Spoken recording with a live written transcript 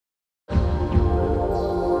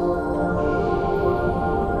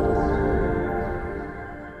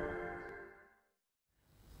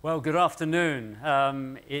Well, good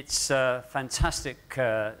afternoon. It's fantastic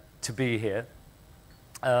to be here.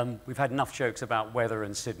 We've had enough jokes about weather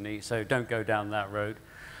in Sydney, so don't go down that road.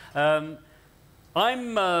 I'm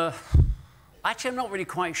not really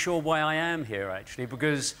quite sure why I am here, actually,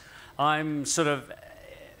 because I'm sort of,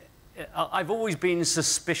 I've always been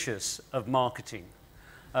suspicious of marketing.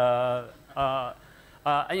 You know,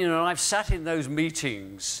 I've sat in those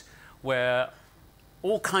meetings where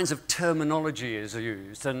all kinds of terminology is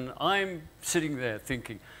used, and I'm sitting there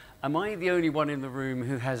thinking, am I the only one in the room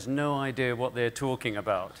who has no idea what they're talking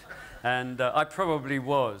about? And I probably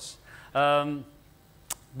was. It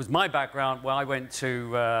was my background. Well, I went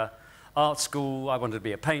to art school. I wanted to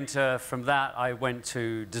be a painter. From that, I went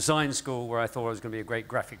to design school, where I thought I was going to be a great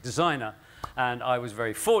graphic designer. And I was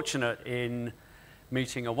very fortunate in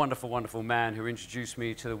meeting a wonderful, wonderful man who introduced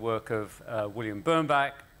me to the work of William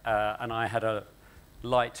Birnbach, and I had a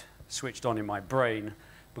light switched on in my brain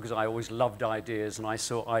because I always loved ideas, and I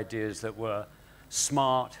saw ideas that were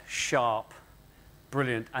smart, sharp,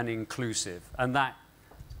 brilliant, and inclusive. And that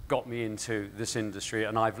got me into this industry,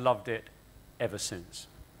 and I've loved it ever since.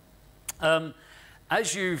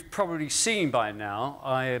 As you've probably seen by now,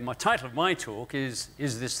 my title of my talk is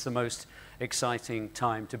this the most exciting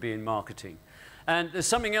time to be in marketing? And there's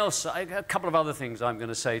something else, a couple of other things I'm going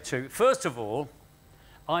to say too. First of all,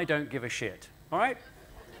 I don't give a shit. All right?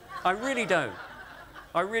 I really don't.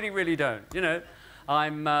 I really, really don't. You know,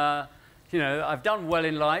 you know, I've done well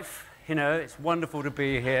in life. You know, it's wonderful to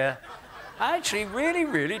be here. I actually really,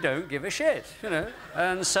 really don't give a shit, you know.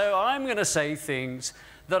 And so I'm going to say things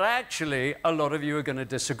that actually a lot of you are going to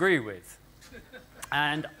disagree with.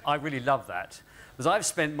 And I really love that, because I've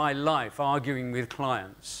spent my life arguing with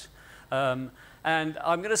clients. And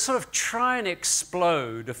I'm going to sort of try and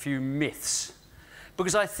explode a few myths.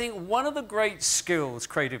 Because I think one of the great skills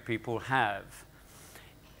creative people have,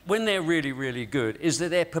 when they're really, really good, is that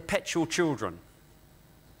they're perpetual children.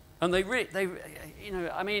 And they you know,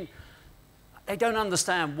 I mean, they don't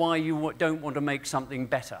understand why you don't want to make something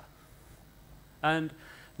better. And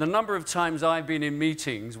the number of times I've been in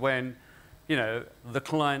meetings when, you know, the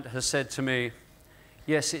client has said to me,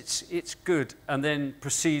 yes, it's good, and then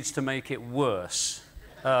proceeds to make it worse.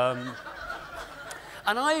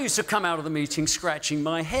 And I used to come out of the meeting scratching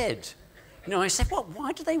my head. You know, I said, well,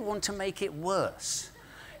 why do they want to make it worse?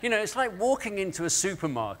 You know, it's like walking into a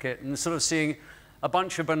supermarket and sort of seeing a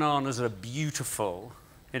bunch of bananas that are beautiful,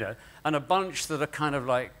 you know, and a bunch that are kind of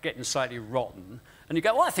like getting slightly rotten. And you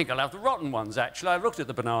go, well, I think I'll have the rotten ones, actually. I looked at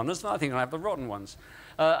the bananas, and I think I'll have the rotten ones.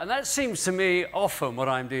 And that seems to me often what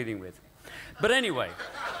I'm dealing with. But anyway,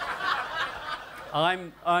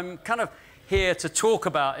 I'm kind of here to talk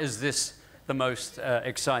about, is this the most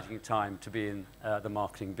exciting time to be in the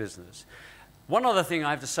marketing business? One other thing I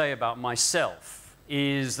have to say about myself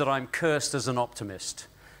is that I'm cursed as an optimist.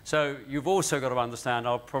 So you've also got to understand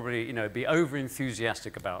I'll probably, you know, be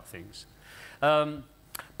over-enthusiastic about things.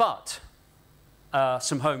 But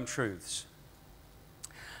some home truths.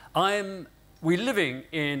 We're living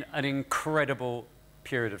in an incredible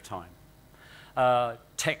period of time.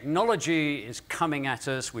 Technology is coming at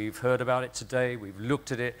us. We've heard about it today. We've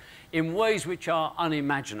looked at it in ways which are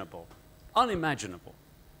unimaginable. Unimaginable.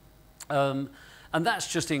 And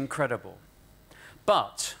that's just incredible.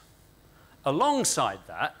 But alongside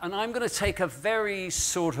that, and I'm going to take a very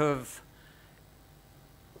sort of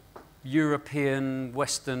European,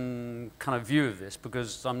 Western kind of view of this,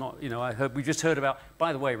 because I'm not, you know, we just heard about,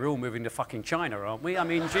 by the way, we're all moving to fucking China, aren't we? I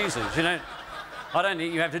mean, Jesus, you know. I don't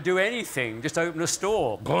think you have to do anything. Just open a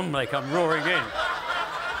store. Boom, they come roaring in.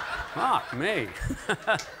 Fuck me.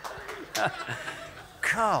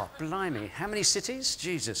 God, blimey. How many cities?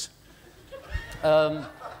 Jesus. I've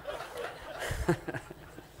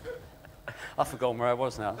forgotten where I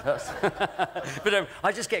was now. But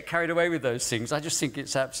I just get carried away with those things. I just think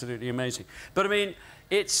it's absolutely amazing. But I mean,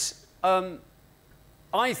 it's,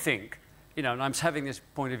 I think, you know, and I'm having this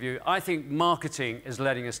point of view, I think marketing is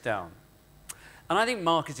letting us down. And I think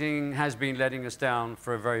marketing has been letting us down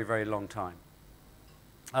for a very, very long time.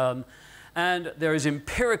 And there is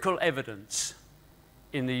empirical evidence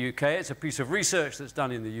in the UK. It's a piece of research that's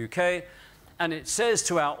done in the UK. And it says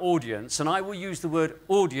to our audience, and I will use the word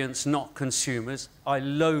audience, not consumers. I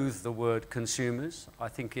loathe the word consumers. I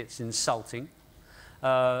think it's insulting.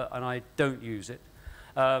 And I don't use it.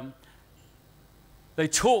 They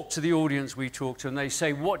talk to the audience we talk to, and they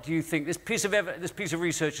say, what do you think? This piece of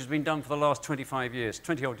research has been done for the last 25 years,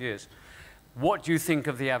 20-odd years. What do you think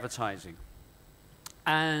of the advertising?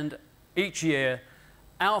 And each year,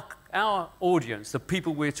 our audience, the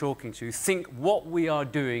people we're talking to, think what we are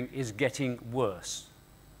doing is getting worse.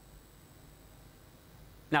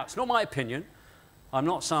 Now, it's not my opinion. I'm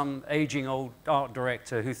not some aging old art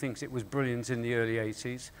director who thinks it was brilliant in the early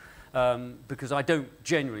 80s, because I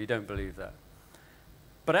genuinely don't believe that.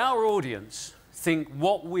 But our audience think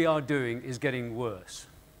what we are doing is getting worse.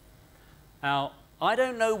 Now, I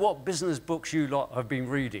don't know what business books you lot have been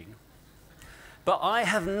reading, but I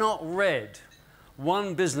have not read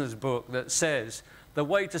one business book that says the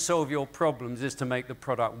way to solve your problems is to make the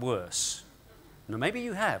product worse. Now, maybe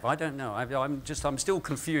you have, I don't know. I'm still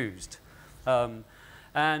confused.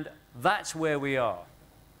 And that's where we are.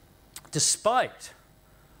 Despite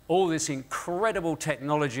all this incredible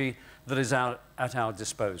technology that is at our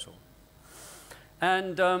disposal.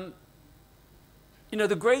 And, you know,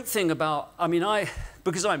 the great thing about,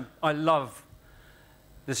 because I love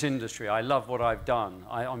this industry, I love what I've done,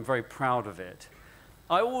 I'm very proud of it.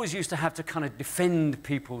 I always used to have to kind of defend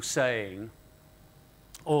people saying,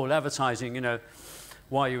 oh, advertising, you know,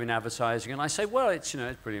 why are you in advertising? And I say, well, it's, you know,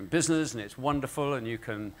 it's brilliant business and it's wonderful and you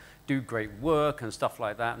can do great work and stuff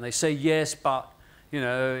like that. And they say, yes, but, you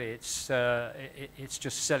know, it's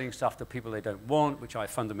just selling stuff to people they don't want, which I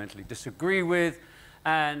fundamentally disagree with.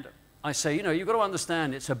 And I say, you know, you've got to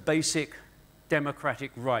understand it's a basic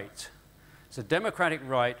democratic right. It's a democratic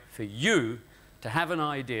right for you to have an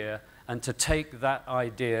idea and to take that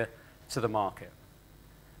idea to the market.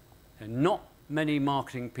 And not many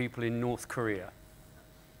marketing people in North Korea.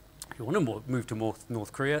 If you want to move to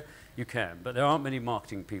North Korea, you can, but there aren't many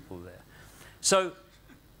marketing people there. So,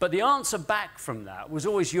 but the answer back from that was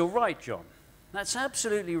always, you're right, John. That's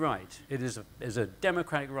absolutely right. It is a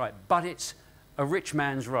democratic right, but it's a rich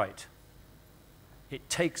man's right. It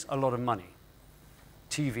takes a lot of money.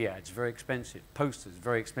 TV ads, very expensive. Posters,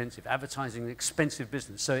 very expensive. Advertising, expensive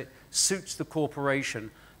business. So it suits the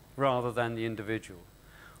corporation rather than the individual.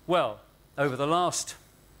 Well, over the last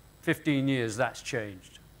 15 years, that's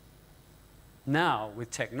changed. Now,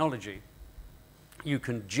 with technology, you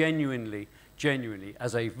can genuinely,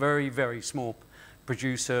 as a very, very small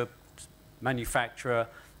producer, manufacturer,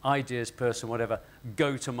 ideas person, whatever,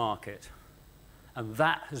 go to market. And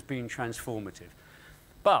that has been transformative.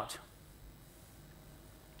 But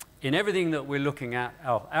in everything that we're looking at,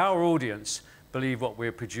 our audience believe what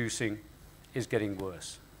we're producing is getting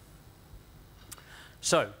worse.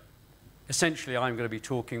 So, essentially, I'm going to be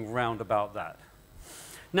talking round about that.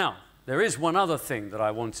 Now, there is one other thing that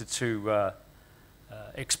I wanted to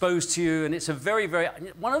expose to you, and it's a very,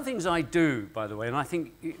 one of the things I do, by the way, and I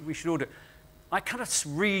think we should all do, I kind of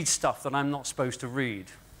read stuff that I'm not supposed to read.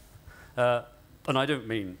 And I don't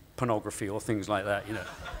mean pornography or things like that, you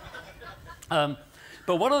know.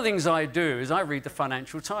 But one of the things I do is I read the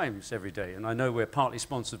Financial Times every day, and I know we're partly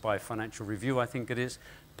sponsored by Financial Review, I think it is.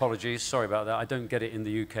 Apologies, sorry about that, I don't get it in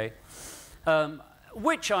the UK.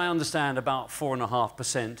 Which I understand about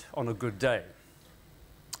 4.5% on a good day.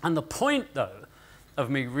 And the point, though, of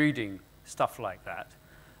me reading stuff like that,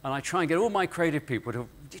 and I try and get all my creative people to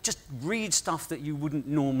just read stuff that you wouldn't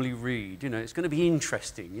normally read. You know, it's going to be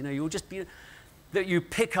interesting. You know, you'll just be, that you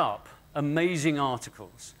pick up amazing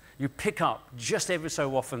articles. You pick up just every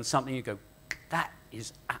so often something you go, that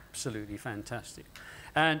is absolutely fantastic.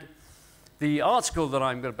 And the article that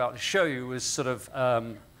I'm about to show you was sort of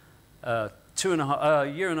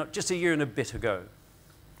just a year and a bit ago.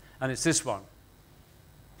 And it's this one.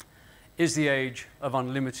 Is the age of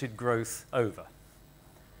unlimited growth over?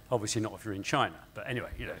 Obviously not if you're in China, but anyway,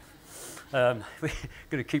 you know. We're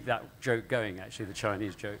going to keep that joke going, actually, the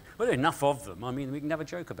Chinese joke. Well, there are enough of them. I mean, we can have a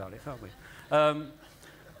joke about it, can't we?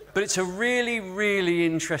 But it's a really, really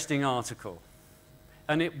interesting article.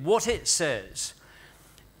 And what it says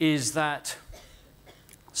is that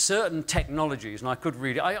certain technologies, and I could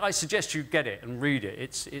read it. I suggest you get it and read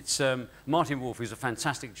it. It's Martin Wolf, who's a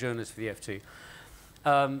fantastic journalist for the FT,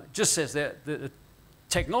 just says that the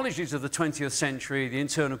technologies of the 20th century, the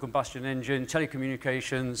internal combustion engine,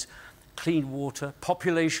 telecommunications, clean water,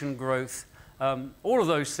 population growth, all of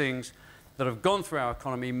those things that have gone through our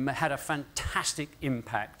economy had a fantastic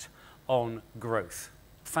impact on growth.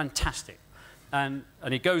 Fantastic. And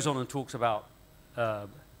he goes on and talks about the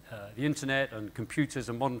internet and computers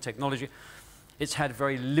and modern technology. It's had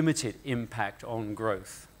very limited impact on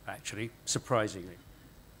growth, actually, surprisingly.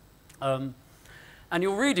 And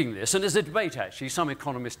you're reading this, and there's a debate, actually. Some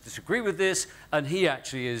economists disagree with this, and he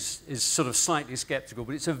actually is sort of slightly skeptical.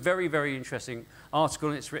 But it's a very, very interesting article,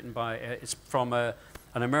 and it's written by, it's from an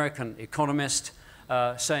American economist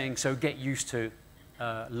saying, so get used to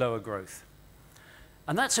lower growth.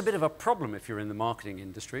 And that's a bit of a problem if you're in the marketing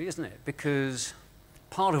industry, isn't it? Because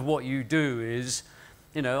part of what you do is,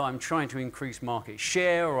 you know, I'm trying to increase market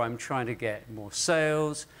share, or I'm trying to get more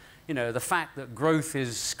sales. you know, the fact that growth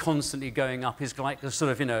is constantly going up is like a sort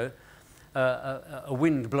of, you know, a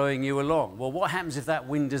wind blowing you along. Well, what happens if that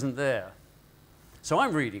wind isn't there? So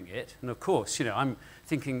I'm reading it, and of course, you know, I'm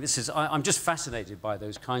thinking I'm just fascinated by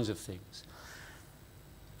those kinds of things.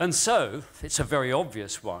 And so, it's a very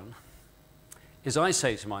obvious one, is I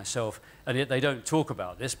say to myself, and yet they don't talk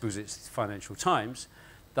about this because it's the Financial Times,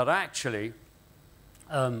 that actually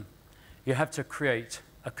you have to create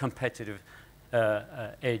a competitive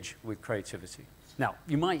edge with creativity. Now,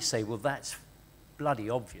 you might say, well, that's bloody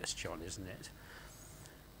obvious, John, isn't it?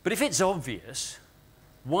 But if it's obvious,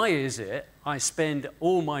 why is it I spend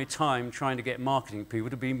all my time trying to get marketing people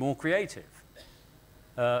to be more creative?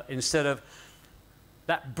 Instead of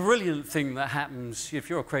that brilliant thing that happens, if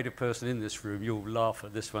you're a creative person in this room, you'll laugh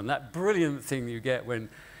at this one, that brilliant thing you get when,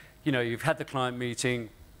 you know, you've had the client meeting,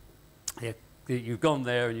 you've gone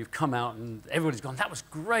there and you've come out and everybody's gone, that was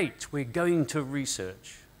great, we're going to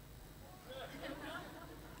research.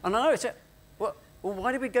 And I said, well,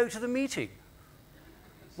 why did we go to the meeting?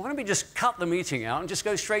 Why don't we just cut the meeting out and just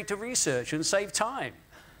go straight to research and save time?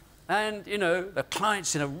 And, you know, the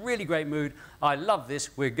client's in a really great mood. I love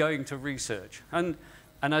this. We're going to research. And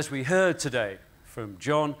as we heard today from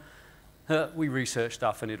John, we research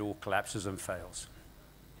stuff and it all collapses and fails.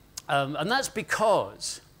 And that's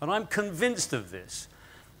because, and I'm convinced of this,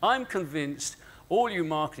 I'm convinced all you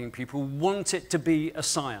marketing people want it to be a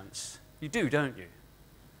science. You do, don't you?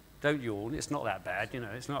 Don't yawn. It's not that bad, you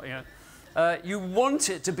know. It's not, you know. You want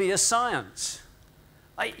it to be a science.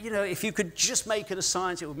 You know, if you could just make it a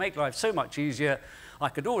science, it would make life so much easier. I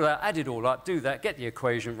could all that, add it all up, do that, get the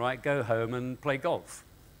equation right, go home and play golf.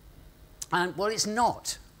 And, well, it's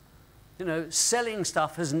not. You know, selling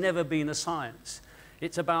stuff has never been a science.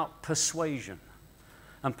 It's about persuasion.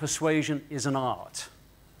 And persuasion is an art.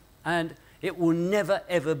 And it will never,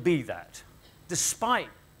 ever be that, despite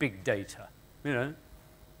big data, you know.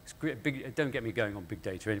 It's great, don't get me going on big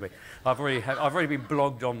data anyway. I've already been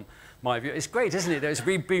blogged on my view. It's great, isn't it?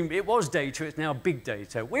 It was data, it's now big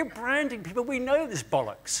data. We're branding people, we know this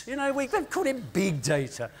bollocks. You know, we've called it big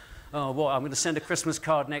data. Oh, what, I'm going to send a Christmas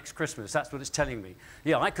card next Christmas. That's what it's telling me.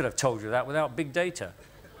 Yeah, I could have told you that without big data.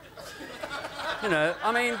 You know,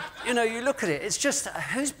 I mean, you know, you look at it, it's just,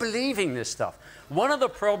 who's believing this stuff? One of the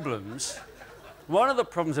problems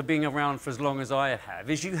of being around for as long as I have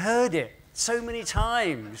is you heard it so many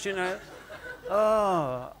times, you know.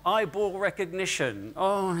 Oh, eyeball recognition.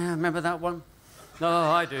 Oh, yeah, remember that one? No,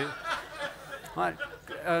 I do.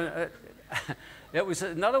 There was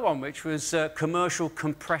another one which was commercial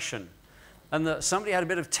compression. And that somebody had a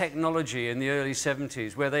bit of technology in the early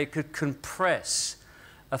 70s where they could compress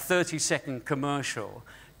a 30-second commercial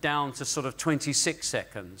down to sort of 26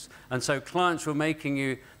 seconds. And so clients were making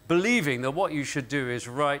you believing that what you should do is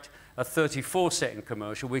write a 34-second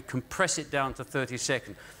commercial, we'd compress it down to 30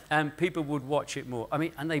 seconds, and people would watch it more. I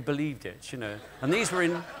mean, and they believed it, you know. And these were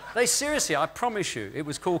in, they seriously, I promise you, it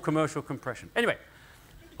was called commercial compression. Anyway,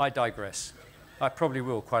 I digress. I probably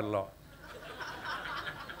will quite a lot.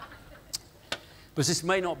 But this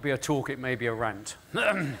may not be a talk, it may be a rant.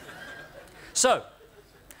 So,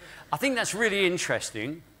 I think that's really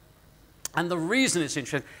interesting. And the reason it's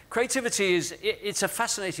interesting, creativity is, it's a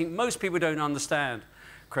fascinating, most people don't understand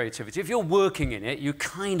creativity. If you're working in it, you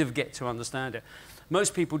kind of get to understand it.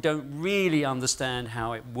 Most people don't really understand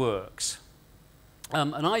how it works.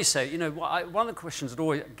 And I say, you know, one of the questions that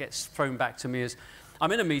always gets thrown back to me is,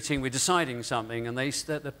 I'm in a meeting, we're deciding something, and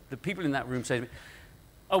the people in that room say to me,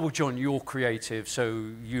 oh, well, John, you're creative, so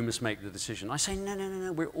you must make the decision. I say, no, no, no,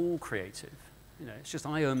 no, we're all creative. You know, it's just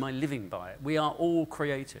I earn my living by it. We are all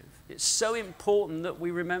creative. It's so important that we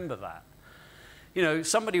remember that. You know,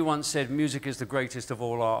 somebody once said music is the greatest of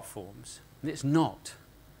all art forms. And it's not.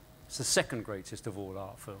 It's the second greatest of all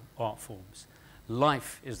art forms.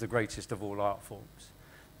 Life is the greatest of all art forms.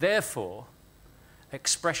 Therefore,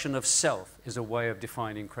 expression of self is a way of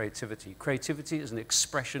defining creativity. Creativity is an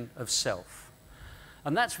expression of self.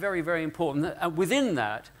 And that's very, very important. And within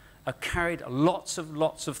that are carried lots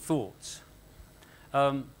of thoughts.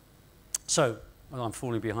 Well, I'm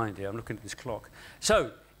falling behind here. I'm looking at this clock.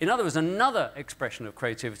 So, in other words, another expression of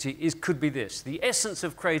creativity could be this. The essence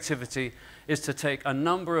of creativity is to take a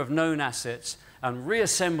number of known assets and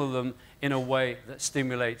reassemble them in a way that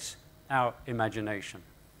stimulates our imagination.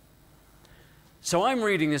 So I'm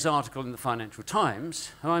reading this article in the Financial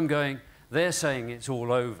Times, and I'm going, they're saying it's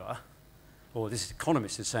all over, or this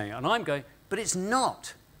economist is saying it, and I'm going, but it's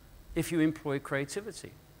not if you employ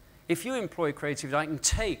creativity. If you employ creativity, I can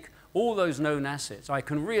take all those known assets, I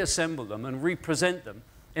can reassemble them and represent them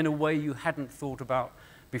in a way you hadn't thought about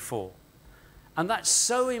before. And that's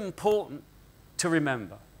so important to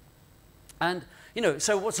remember. And, you know,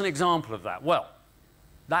 so what's an example of that? Well,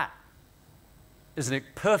 that is a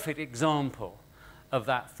perfect example of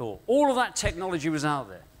that thought. All of that technology was out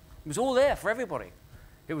there. It was all there for everybody.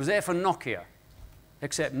 It was there for Nokia,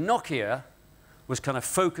 except Nokia was kind of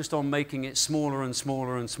focused on making it smaller and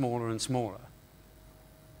smaller and smaller and smaller.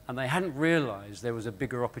 And they hadn't realized there was a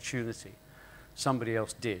bigger opportunity. Somebody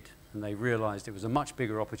else did, and they realized it was a much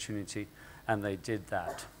bigger opportunity, and they did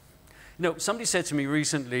that. You know, somebody said to me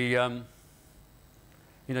recently,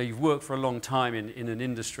 you know, you've worked for a long time in the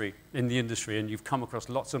industry, and you've come across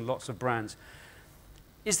lots and lots of brands.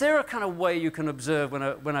 Is there a kind of way you can observe when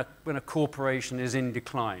a corporation is in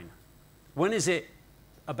decline? When is it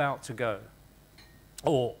about to go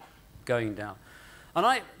or going down?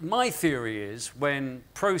 And my theory is when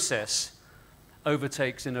process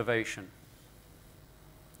overtakes innovation.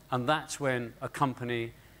 And that's when a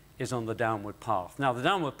company is on the downward path. Now, the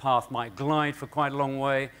downward path might glide for quite a long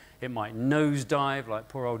way. It might nosedive like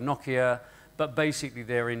poor old Nokia. But basically,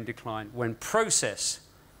 they're in decline when process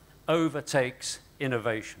overtakes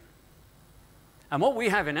innovation. And what we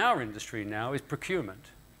have in our industry now is procurement.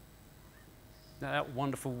 Now, that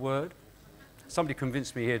wonderful word. Somebody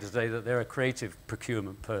convinced me here today that they're a creative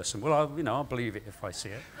procurement person. Well, I'll believe it if I see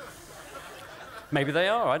it. Maybe they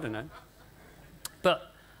are, I don't know.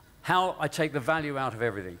 But how I take the value out of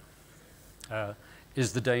everything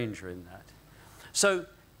is the danger in that. So,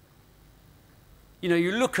 you know,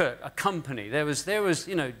 you look at a company. There was,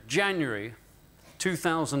 you know, January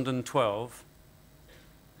 2012,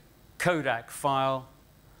 Kodak file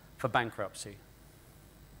for bankruptcy.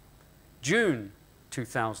 June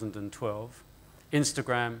 2012,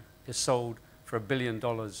 Instagram is sold for $1 billion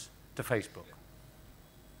to Facebook.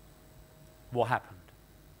 What happened?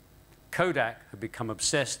 Kodak had become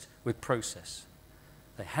obsessed with process.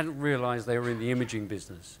 They hadn't realized they were in the imaging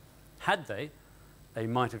business. Had they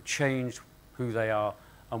might have changed who they are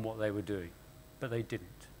and what they were doing, but they didn't.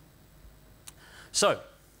 So,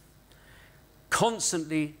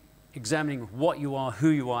 constantly examining what you are, who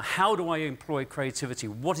you are, how do I employ creativity,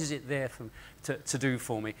 what is it there to do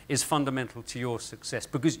for me, is fundamental to your success,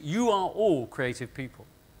 because you are all creative people.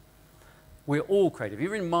 We're all creative. If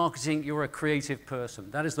you're in marketing, you're a creative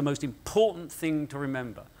person. That is the most important thing to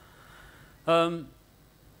remember.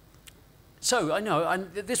 So I know,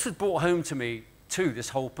 this was brought home to me too, this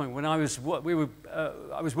whole point, when I was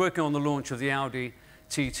working on the launch of the Audi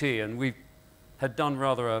TT, and we had done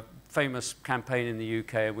rather a famous campaign in the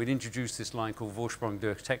UK, and we'd introduced this line called Vorsprung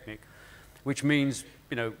durch Technik, which means,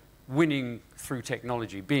 you know, winning through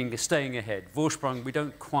technology, staying ahead. Vorsprung, we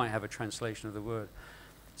don't quite have a translation of the word.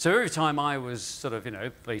 So every time I was sort of, you know,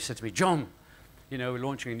 they said to me, John, you know, we're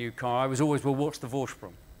launching a new car, I was always, well, what's the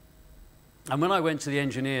Vorsprung? And when I went to the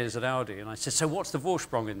engineers at Audi, and I said, so what's the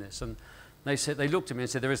Vorsprung in this? And they said, they looked at me and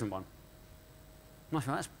said, there isn't one. And I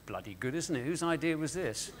thought, that's bloody good, isn't it? Whose idea was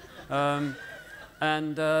this?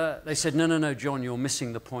 And they said, no, no, no, John, you're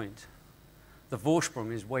missing the point. The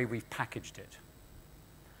Vorsprung is the way we've packaged it.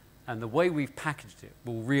 And the way we've packaged it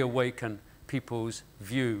will reawaken people's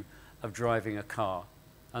view of driving a car.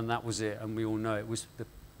 And that was it, and we all know it was the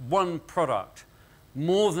one product,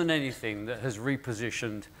 more than anything, that has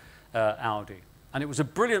repositioned Audi. And it was a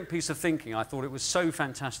brilliant piece of thinking. I thought it was so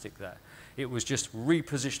fantastic that it was just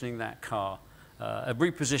repositioning that car,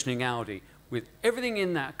 repositioning Audi. With everything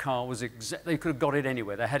in that car was they could have got it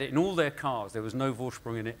anywhere. They had it in all their cars. There was no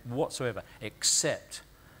Vorsprung in it whatsoever, except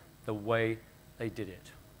the way they did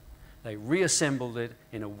it. They reassembled it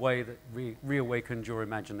in a way that reawakened your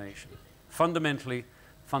imagination. Fundamentally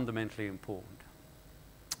important.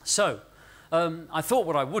 So, I thought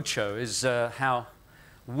what I would show is how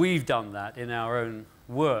we've done that in our own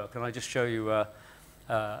work. And I just show you a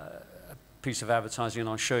piece of advertising, and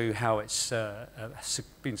I'll show you how it's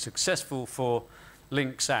been successful for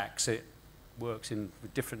Lynx Axe. It works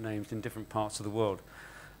with different names in different parts of the world.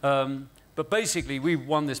 But basically, we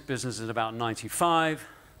won this business in about '95,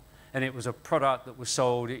 and it was a product that was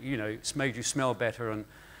sold, you know, it's made you smell better, and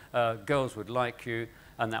girls would like you,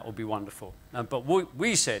 and that would be wonderful. But what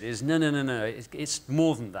we said is, no, no, no, no, it's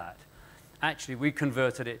more than that. Actually, we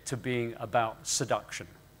converted it to being about seduction.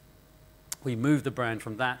 We moved the brand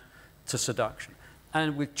from that to seduction.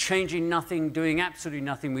 And with changing nothing, doing absolutely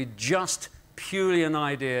nothing, with just purely an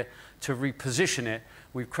idea to reposition it,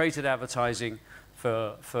 we've created advertising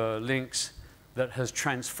for Lynx that has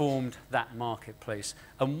transformed that marketplace.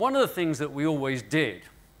 And one of the things that we always did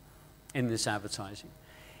in this advertising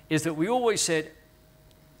is that we always said,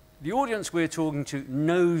 the audience we're talking to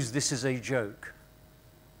knows this is a joke.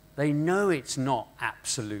 They know it's not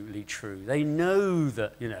absolutely true. They know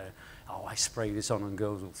that, you know, oh, I spray this on and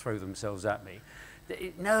girls will throw themselves at me.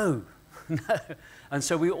 No, No. And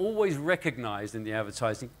so we always recognized in the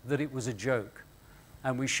advertising that it was a joke.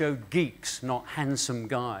 And we showed geeks, not handsome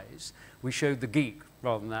guys. We showed the geek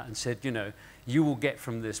rather than that and said, you know, you will get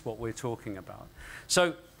from this what we're talking about.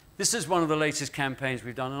 So this is one of the latest campaigns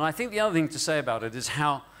we've done. And I think the other thing to say about it is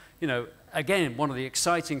how, you know, again, one of the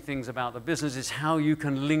exciting things about the business is how you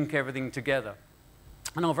can link everything together.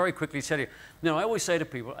 And I'll very quickly tell you, I always say to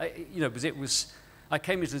people, you know, because I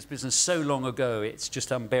came into this business so long ago, it's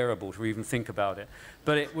just unbearable to even think about it.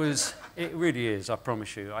 But it really is, I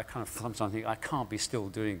promise you. I kind of sometimes think, I can't be still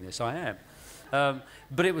doing this. I am.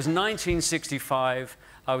 But it was 1965.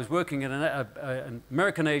 I was working at an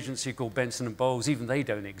American agency called Benson & Bowles. Even they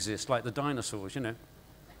don't exist, like the dinosaurs, you know.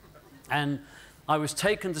 And I was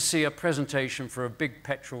taken to see a presentation for a big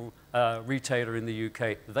petrol retailer in the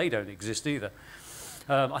UK. They don't exist either.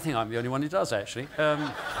 I think I'm the only one who does, actually.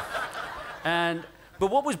 But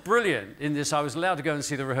what was brilliant in this, I was allowed to go and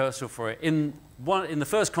see the rehearsal for it. In the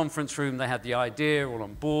first conference room, they had the idea all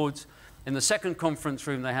on boards. In the second conference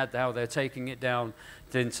room, they had how they're taking it down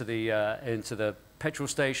into the petrol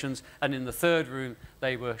stations. And in the third room,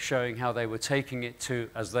 they were showing how they were taking it to,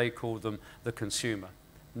 as they called them, the consumer.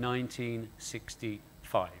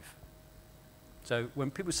 1965. So when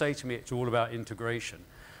people say to me it's all about integration,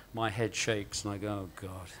 my head shakes and I go, oh,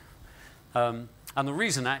 God. And the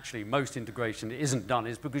reason, actually, most integration isn't done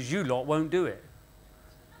is because you lot won't do it.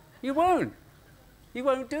 You won't. You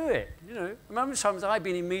won't do it. You know, how many times I've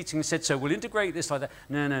been in meetings and said, so we'll integrate this like that.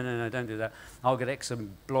 No, no, no, no, don't do that. I'll get X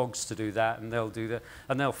and blogs to do that, and they'll do that,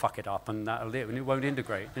 and they'll fuck it up, and that'll it, and it won't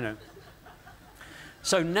integrate, you know.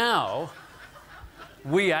 So now,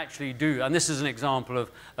 we actually do, and this is an example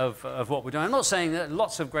of what we're doing. I'm not saying that,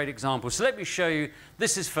 lots of great examples. So let me show you,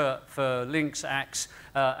 this is for Lynx Axe,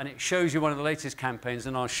 and it shows you one of the latest campaigns,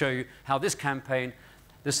 and I'll show you how this campaign,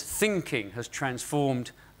 this thinking has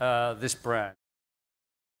transformed this brand.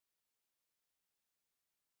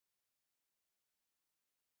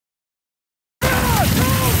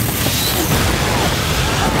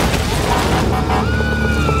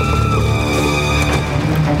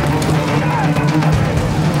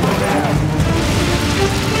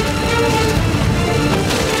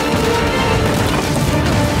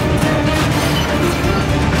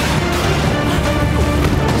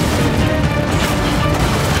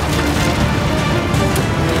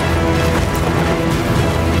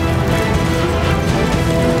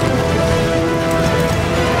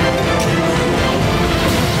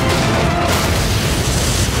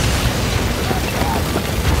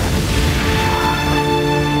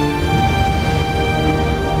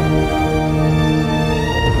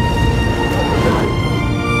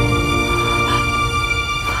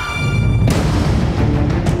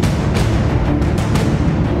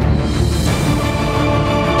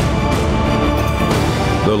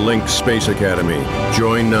 Lynx Space Academy.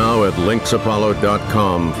 Join now at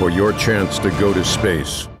lynxapollo.com for your chance to go to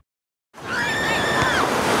space.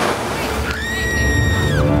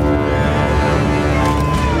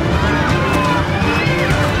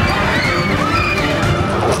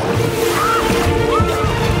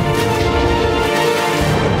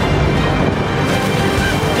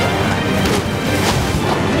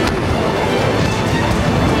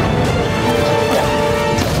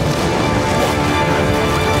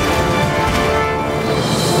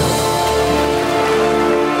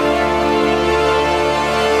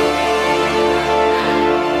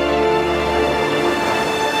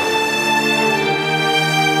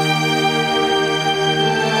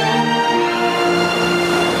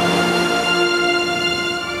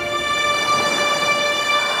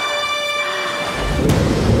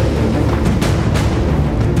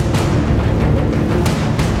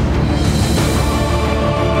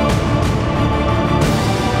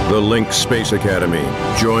 Lynx Space Academy.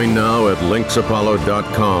 Join now at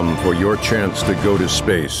lynxapollo.com for your chance to go to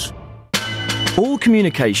space. All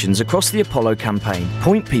communications across the Apollo campaign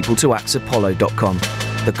point people to axapollo.com,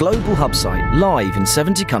 the global hub site live in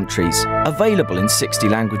 70 countries, available in 60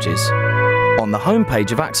 languages. On the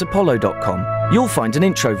homepage of axapollo.com, you'll find an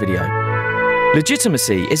intro video.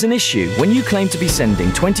 Legitimacy is an issue when you claim to be sending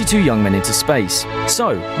 22 young men into space,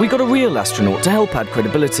 so we got a real astronaut to help add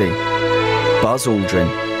credibility. Buzz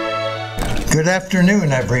Aldrin. Good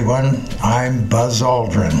afternoon, everyone. I'm Buzz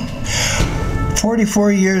Aldrin.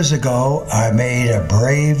 44 years ago, I made a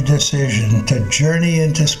brave decision to journey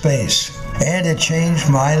into space, and it changed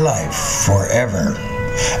my life forever.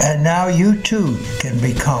 And now you too can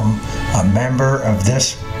become a member of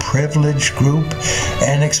this privileged group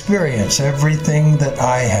and experience everything that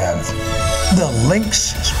I have. The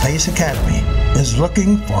Lynx Space Academy is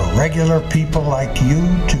looking for regular people like you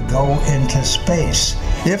to go into space.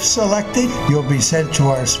 If selected, you'll be sent to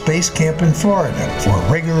our space camp in Florida for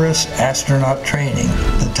rigorous astronaut training.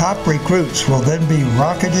 The top recruits will then be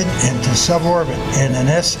rocketed into suborbit in an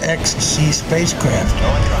SXC spacecraft.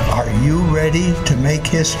 Are you ready to make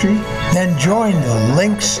history? Then join the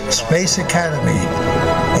Lynx Space Academy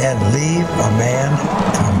and leave a man,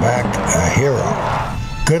 come back a hero.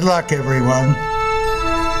 Good luck, everyone.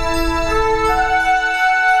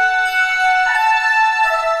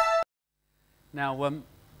 Now,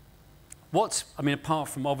 apart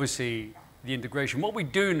from obviously the integration, what we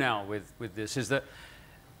do now with this is that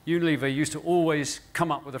Unilever used to always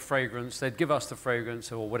come up with a fragrance. They'd give us the fragrance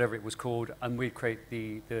or whatever it was called, and we'd create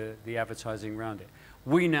the advertising around it.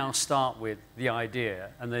 We now start with the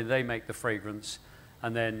idea, and then they make the fragrance,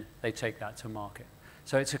 and then they take that to market.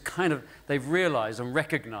 So it's a kind of, they've realized and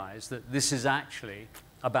recognized that this is actually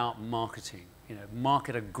about marketing. You know,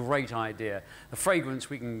 market a great idea. The fragrance,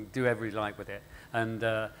 we can do whatever we like with it. And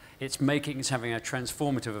it's having a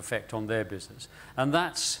transformative effect on their business. And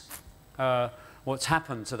that's what's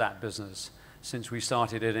happened to that business since we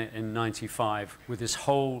started it in '95 with this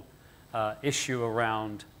whole issue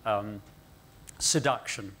around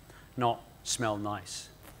seduction, not smell nice.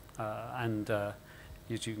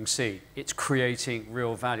 As you can see, it's creating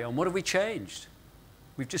real value. And what have we changed?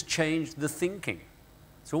 We've just changed the thinking.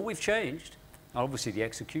 That's all we've changed. Obviously the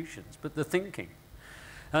executions, but the thinking.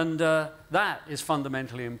 And that is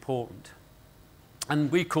fundamentally important.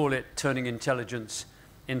 And we call it turning intelligence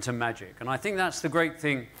into magic. And I think that's the great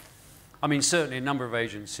thing. I mean, certainly a number of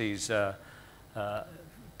agencies do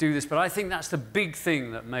this, but I think that's the big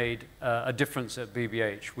thing that made a difference at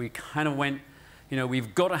BBH. We kind of went, you know,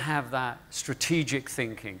 we've got to have that strategic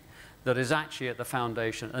thinking that is actually at the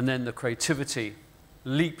foundation, and then the creativity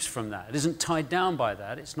leaps from that. It isn't tied down by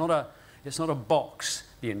that. It's not a box,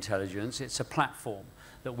 the intelligence. It's a platform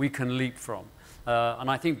that we can leap from.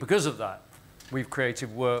 And I think because of that, we've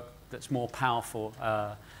created work that's more powerful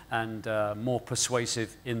and more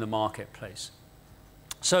persuasive in the marketplace.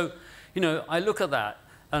 So, you know, I look at that,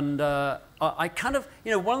 and I kind of,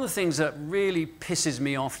 you know, one of the things that really pisses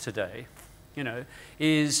me off today, you know,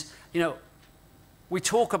 is, you know, we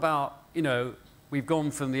talk about, you know, we've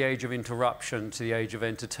gone from the age of interruption to the age of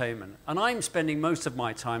entertainment. And I'm spending most of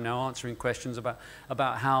my time now answering questions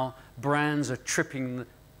about how brands are tripping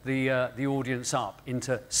the audience up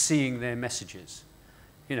into seeing their messages.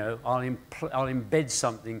 You know, I'll embed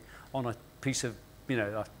something on a piece of, you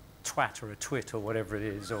know, a twat or a twit or whatever it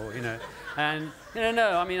is, or, you know, and, you know,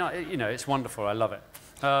 no, I mean, you know, it's wonderful, I love it.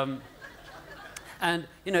 And,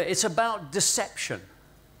 you know, it's about deception.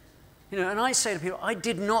 You know, and I say to people, I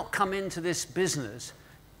did not come into this business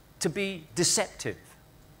to be deceptive.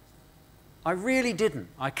 I really didn't.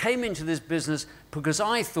 I came into this business because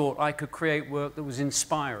I thought I could create work that was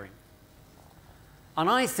inspiring.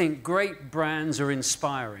 And I think great brands are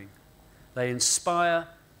inspiring. They inspire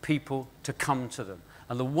people to come to them.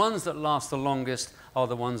 And the ones that last the longest are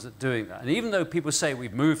the ones that are doing that. And even though people say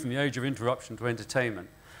we've moved from the age of interruption to entertainment,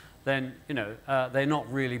 then, you know, they're not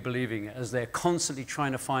really believing it, as they're constantly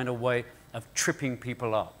trying to find a way of tripping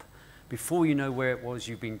people up. Before you know where it was,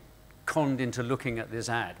 you've been conned into looking at this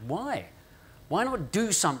ad. Why? Why not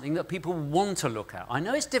do something that people want to look at? I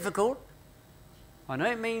know it's difficult. I know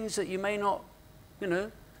it means that you may not, you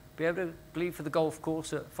know, be able to leave for the golf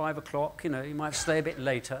course at 5 o'clock. You know, you might stay a bit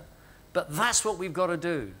later. But that's what we've got to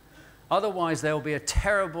do. Otherwise, there will be a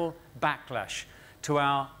terrible backlash to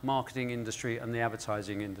our marketing industry and the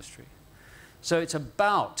advertising industry. So it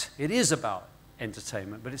is about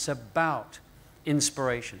entertainment, but it's about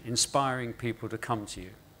inspiration, inspiring people to come to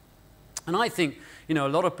you. And I think, you know,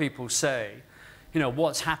 a lot of people say, you know,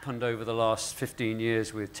 what's happened over the last 15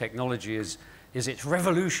 years with technology is it's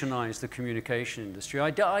revolutionized the communication industry.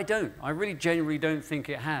 I don't. I really genuinely don't think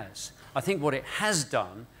it has. I think what it has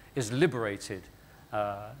done is liberated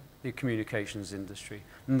the communications industry.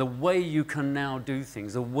 And the way you can now do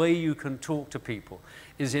things, the way you can talk to people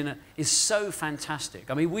is so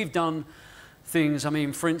fantastic. I mean, we've done things, I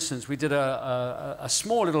mean, for instance, we did a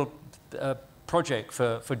small little project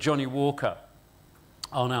for Johnny Walker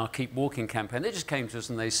on our Keep Walking campaign. They just came to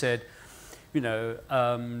us and they said, you know,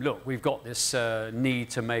 look, we've got this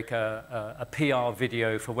need to make a PR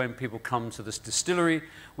video for when people come to this distillery.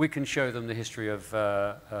 We can show them the history of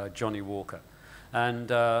Johnny Walker. And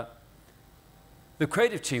the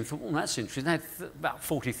creative team thought, well, that's interesting. They had about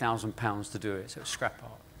 £40,000 to do it, so it was scrap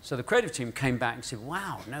art. So the creative team came back and said,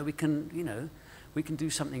 wow, no, we can, you know, we can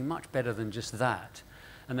do something much better than just that.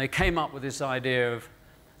 And they came up with this idea of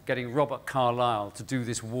getting Robert Carlyle to do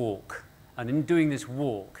this walk And in doing this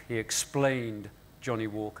walk, he explained Johnny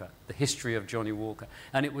Walker, the history of Johnny Walker.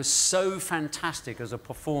 And it was so fantastic as a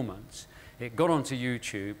performance. It got onto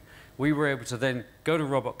YouTube. We were able to then go to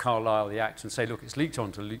Robert Carlyle, the actor, and say, look, it's leaked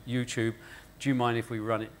onto YouTube. Do you mind if we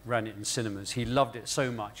ran it in cinemas? He loved it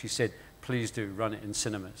so much, he said, please do, run it in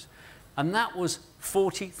cinemas. And that was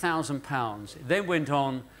 £40,000. It then went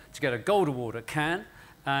on to get a Gold Award at Cannes,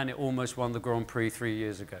 and it almost won the Grand Prix 3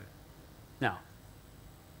 years ago. Now,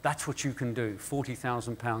 that's what you can do,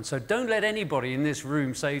 £40,000. So don't let anybody in this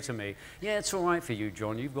room say to me, yeah, it's all right for you,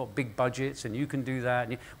 John. You've got big budgets and you can do that.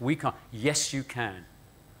 And we can't. Yes, you can.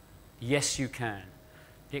 Yes, you can.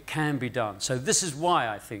 It can be done. So this is why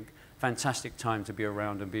I think fantastic time to be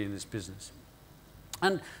around and be in this business.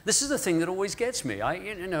 And this is the thing that always gets me.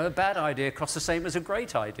 You know, a bad idea costs the same as a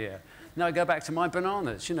great idea. Now I go back to my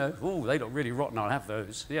bananas, you know, oh, they look really rotten, I'll have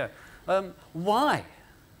those. Yeah. Why?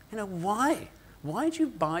 You know, why? Why do you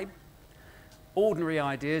buy ordinary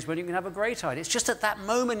ideas when you can have a great idea? It's just at that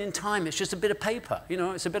moment in time, it's just a bit of paper. You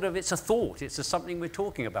know, it's a thought. It's something we're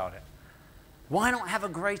talking about it. Why not have a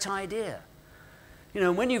great idea? You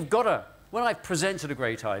know, when I've presented a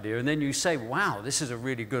great idea and then you say, wow, this is a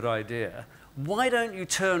really good idea, why don't you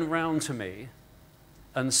turn around to me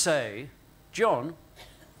and say, John,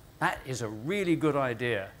 that is a really good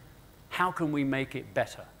idea. How can we make it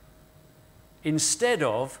better? Instead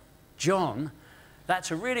of, John,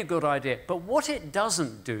 that's a really good idea, but what it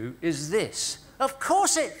doesn't do is this. Of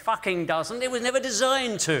course it fucking doesn't. It was never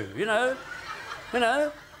designed to, you know? You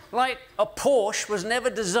know? Like a Porsche was never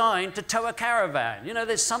designed to tow a caravan. You know,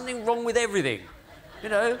 there's something wrong with everything. You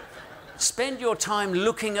know? Spend your time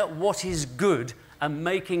looking at what is good and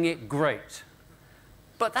making it great.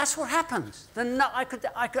 But that's what happens. I could,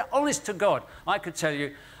 honest to God, I could tell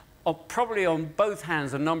you, probably on both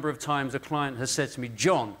hands, a number of times a client has said to me,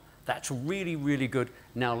 John, that's really, really good.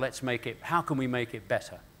 Now let's make it, how can we make it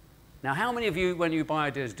better? Now, how many of you, when you buy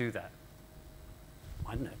ideas, do that?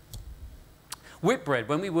 I don't know. Whitbread,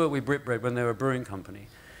 when we worked with Whitbread, when they were a brewing company,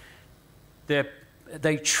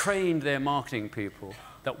 they trained their marketing people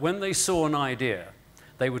that when they saw an idea,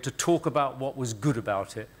 they were to talk about what was good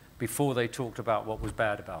about it before they talked about what was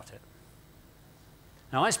bad about it.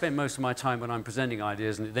 Now, I spend most of my time when I'm presenting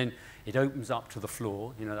ideas, and then it opens up to the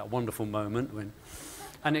floor, you know, that wonderful moment when,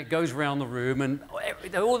 and it goes around the room, and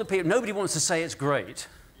all the people, nobody wants to say it's great,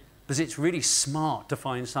 because it's really smart to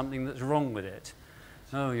find something that's wrong with it.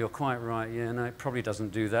 Oh, you're quite right, yeah, no, it probably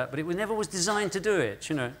doesn't do that, but it never was designed to do it,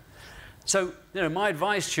 you know. So, you know, my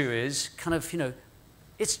advice to you is kind of, you know,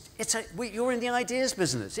 you're in the ideas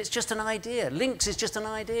business. It's just an idea. Links is just an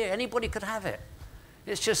idea. Anybody could have it.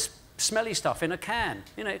 It's just smelly stuff in a can.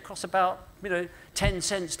 You know, it costs about, you know, 10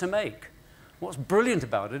 cents to make. What's brilliant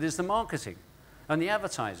about it is the marketing and the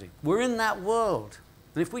advertising. We're in that world.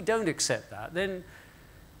 And if we don't accept that, then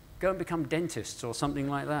go and become dentists or something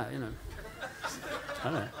like that, you know. I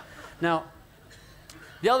don't know. Now,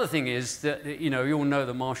 the other thing is that, you know, you all know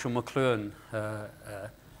the Marshall McLuhan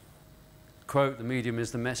quote, the medium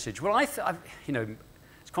is the message. Well, you know,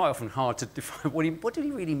 it's quite often hard to define what did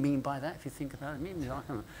he really mean by that, if you think about it.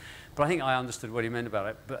 But I think I understood what he meant about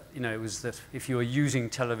it. But, you know, it was that if you were using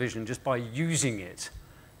television, just by using it,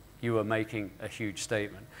 you were making a huge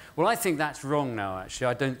statement. Well, I think that's wrong now, actually.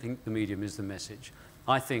 I don't think the medium is the message.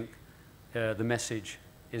 I think the message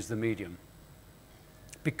is the medium.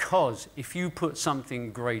 Because if you put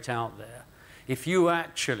something great out there, if you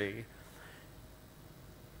actually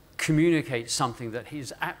communicate something that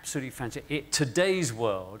is absolutely fantastic, today's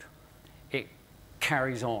world, it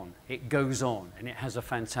carries on, it goes on, and it has a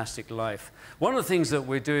fantastic life. One of the things that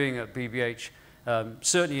we're doing at BBH,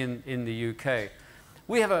 certainly in the UK,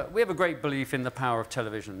 we have a great belief in the power of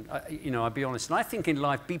television. You know, I'll be honest, and I think in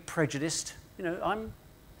life, be prejudiced. You know, I'm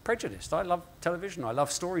prejudiced. I love television. I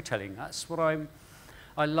love storytelling. That's what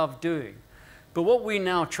I love doing. But what we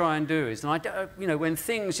now try and do is, and you know, when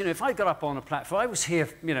things, you know, if I got up on a platform, I was here,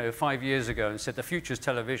 you know, 5 years ago and said the future's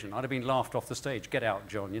television, I'd have been laughed off the stage. Get out,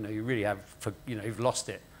 John. You know, you really have, you know, you've lost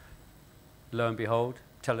it. Lo and behold,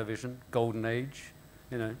 television, golden age.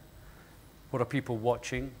 You know, what are people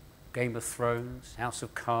watching? Game of Thrones, House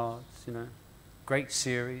of Cards. You know, great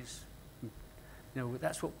series. You know,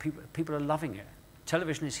 that's what people are loving it.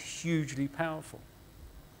 Television is hugely powerful.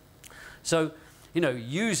 So, you know,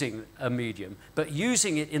 using a medium, but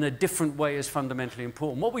using it in a different way is fundamentally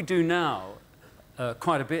important. What we do now,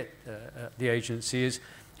 quite a bit at the agency, is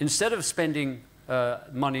instead of spending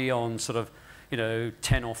money on sort of, you know,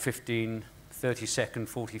 10 or 15, 30-second,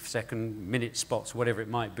 40-second minute spots, whatever it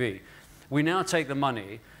might be, we now take the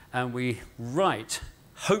money and we write,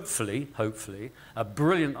 hopefully, a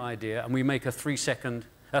brilliant idea, and we make a 3-second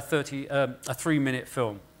a 3-minute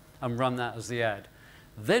film and run that as the ad.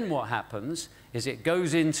 Then what happens is it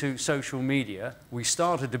goes into social media, we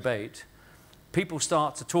start a debate, people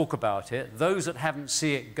start to talk about it, those that haven't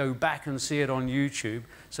seen it go back and see it on YouTube,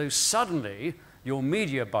 so suddenly your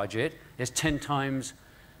media budget is 10 times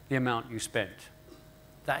the amount you spent.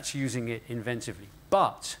 That's using it inventively.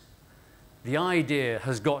 But the idea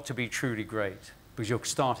has got to be truly great because you're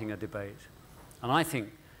starting a debate. And I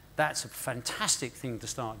think that's a fantastic thing to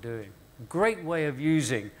start doing. Great way of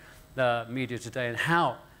using the media today, and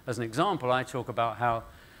how, as an example, I talk about how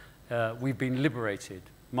we've been liberated.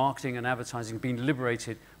 Marketing and advertising been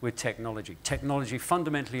liberated with technology. Technology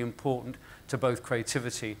fundamentally important to both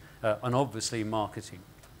creativity and obviously marketing.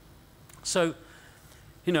 So,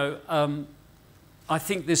 you know, I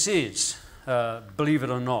think this is, believe it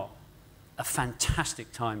or not, a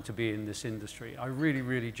fantastic time to be in this industry. I really,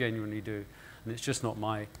 really genuinely do. And it's just not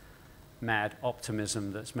my mad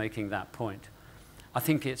optimism that's making that point. I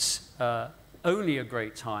think it's only a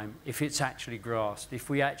great time if it's actually grasped, if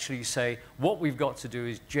we actually say what we've got to do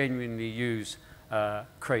is genuinely use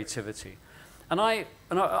creativity. And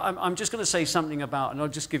I'm just going to say something about, and I'll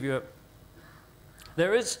just give you a,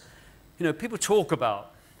 there is, you know, people talk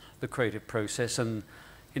about the creative process, and,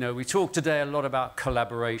 you know, we talk today a lot about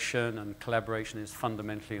collaboration, and collaboration is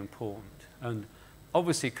fundamentally important. And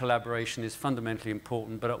obviously collaboration is fundamentally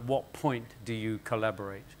important, but at what point do you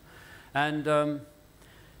collaborate? And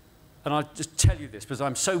I'll just tell you this, because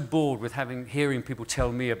I'm so bored with hearing people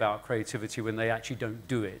tell me about creativity when they actually don't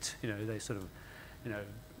do it. You know, they sort of, you know,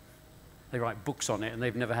 they write books on it and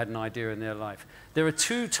they've never had an idea in their life. There are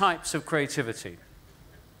two types of creativity.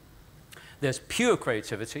 There's pure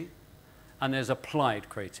creativity and there's applied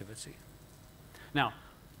creativity. Now,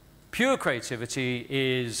 pure creativity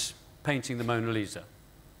is painting the Mona Lisa,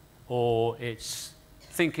 or it's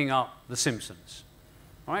thinking up The Simpsons,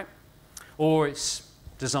 right? Or it's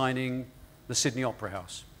designing the Sydney Opera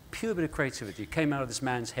House. Pure bit of creativity came out of this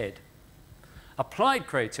man's head. Applied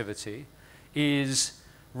creativity is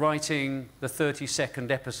writing the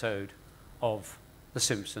 30-second episode of The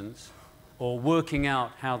Simpsons, or working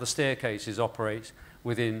out how the staircases operate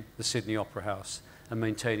within the Sydney Opera House and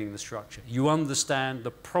maintaining the structure. You understand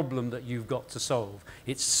the problem that you've got to solve.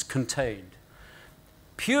 It's contained.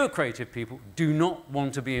 Pure creative people do not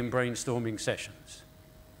want to be in brainstorming sessions.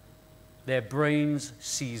 Their brains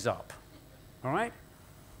seize up, all right?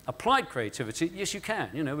 Applied creativity, yes, you can.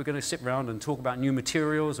 You know, we're going to sit around and talk about new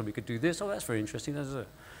materials, and we could do this. Oh, that's very interesting.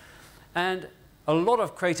 And a lot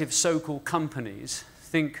of creative so-called companies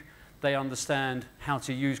think they understand how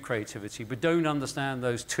to use creativity, but don't understand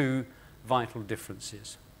those two vital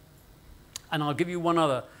differences. And I'll give you one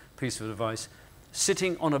other piece of advice.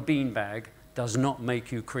 Sitting on a beanbag does not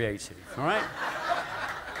make you creative, all right?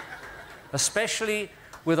 Especially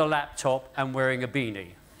with a laptop and wearing a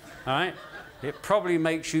beanie, all right? It probably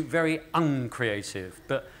makes you very uncreative.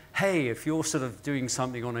 But hey, if you're sort of doing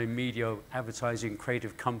something on a media advertising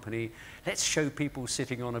creative company, let's show people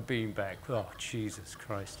sitting on a beanbag. Oh, Jesus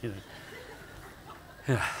Christ, you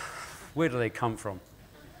know. Where do they come from?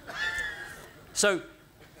 So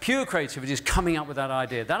pure creativity is coming up with that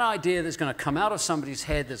idea that's going to come out of somebody's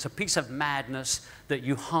head, that's a piece of madness that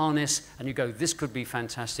you harness and you go, this could be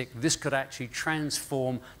fantastic, this could actually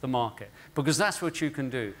transform the market. Because that's what you can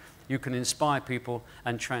do. You can inspire people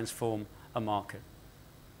and transform a market.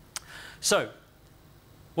 So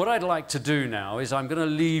what I'd like to do now is I'm going to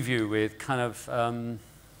leave you with kind of,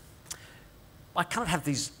 I kind of have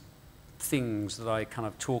these things that I kind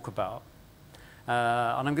of talk about.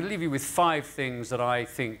 And I'm going to leave you with 5 things that I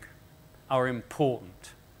think are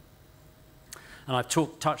important. And I've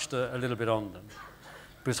touched a little bit on them.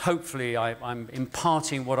 Because hopefully I'm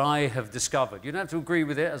imparting what I have discovered. You don't have to agree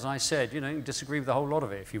with it, as I said. You know, you can disagree with a whole lot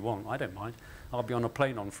of it if you want. I don't mind. I'll be on a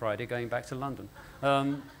plane on Friday going back to London.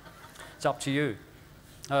 It's up to you.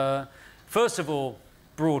 First of all,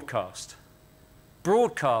 broadcast.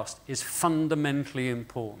 Broadcast is fundamentally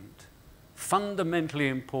important. Fundamentally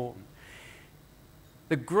important.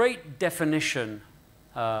 The great definition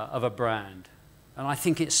of a brand, and I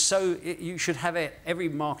think it's so, you should have it, every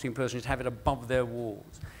marketing person should have it above their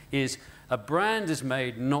walls, is a brand is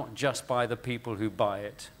made not just by the people who buy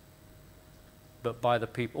it, but by the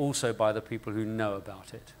people, also by the people who know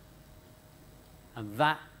about it. And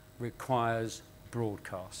that requires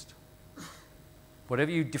broadcast.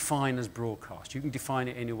 Whatever you define as broadcast, you can define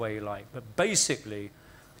it any way you like, but basically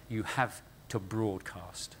you have to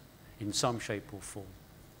broadcast in some shape or form.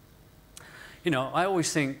 You know, I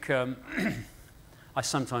always think, I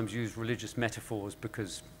sometimes use religious metaphors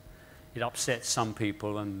because it upsets some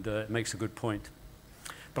people and it makes a good point.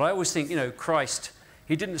 But I always think, you know, Christ,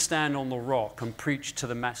 he didn't stand on the rock and preach to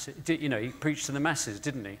the masses. You know, he preached to the masses,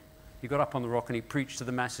 didn't he? He got up on the rock and he preached to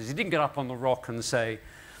the masses. He didn't get up on the rock and say,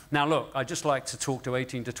 now look, I'd just like to talk to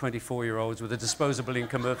 18 to 24-year-olds with a disposable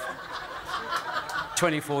income of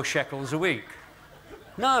 24 shekels a week.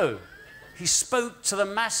 No, he spoke to the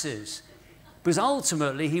masses because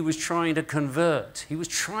ultimately he was trying to convert. He was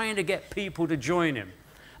trying to get people to join him.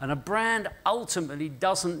 And a brand ultimately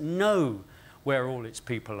doesn't know where all its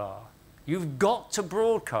people are. You've got to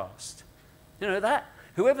broadcast. You know that?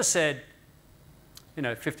 Whoever said, you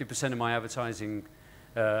know, 50% of my advertising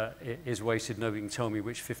is wasted, nobody can tell me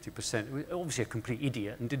which 50%. Obviously a complete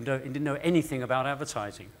idiot and didn't know anything about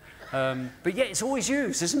advertising. But yet it's always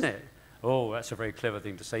used, isn't it? Oh, that's a very clever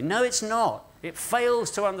thing to say. No, it's not. It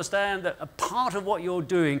fails to understand that a part of what you're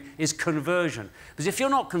doing is conversion. Because if you're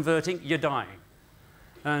not converting, you're dying.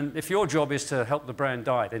 And if your job is to help the brand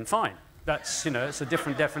die, then fine. That's, you know, it's a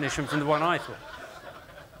different definition from the one I thought.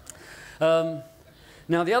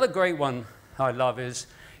 Now, the other great one I love is,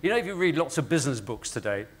 you know, if you read lots of business books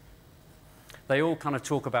today, they all kind of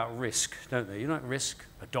talk about risk, don't they? You know, risk,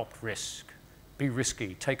 adopt risk, be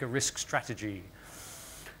risky, take a risk strategy.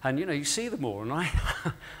 And, you know, you see them all, and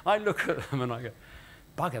I look at them and I go,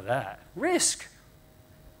 bugger that. Risk?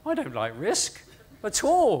 I don't like risk at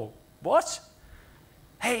all. What?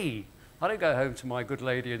 Hey, I don't go home to my good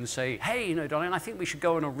lady and say, hey, you know, darling, I think we should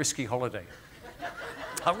go on a risky holiday.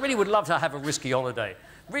 I really would love to have a risky holiday.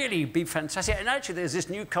 Really be fantastic. And actually, there's this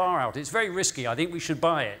new car out. It's very risky. I think we should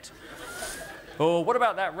buy it. Or what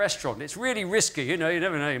about that restaurant? It's really risky. You know, you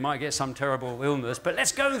never know. You might get some terrible illness, but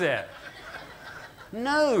let's go there.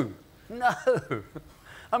 No, no.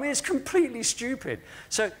 I mean, it's completely stupid.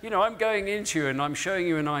 So, you know, I'm going into you and I'm showing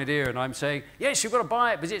you an idea and I'm saying, yes, you've got to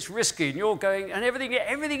buy it, but it's risky. And you're going, and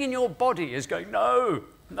everything in your body is going, no,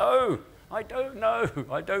 no, I don't know.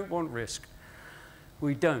 I don't want risk.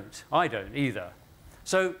 We don't. I don't either.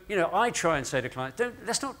 So, you know, I try and say to clients,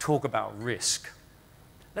 let's not talk about risk.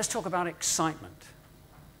 Let's talk about excitement.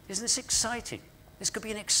 Isn't this exciting? This could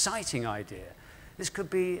be an exciting idea. This could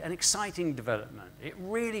be an exciting development. It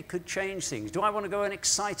really could change things. Do I want to go on an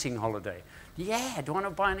exciting holiday? Yeah. Do I want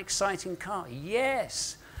to buy an exciting car?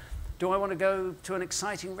 Yes. Do I want to go to an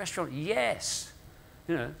exciting restaurant? Yes.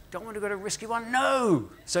 You know, do I want to go to a risky one? No.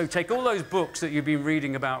 So take all those books that you've been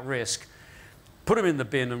reading about risk, put them in the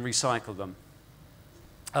bin and recycle them.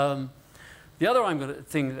 The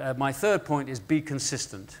other my third point is be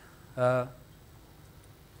consistent.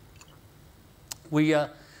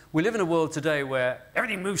 We live in a world today where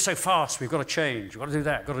everything moves so fast, we've got to change, we've got to do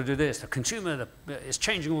that, got to do this. The consumer is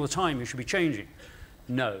changing all the time, you should be changing.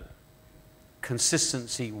 No.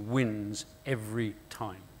 Consistency wins every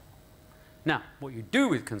time. Now, what you do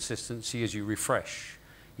with consistency is you refresh,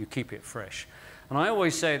 you keep it fresh. And I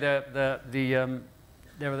always say that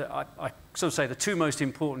I sort of say the two most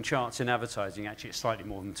important charts in advertising, actually it's slightly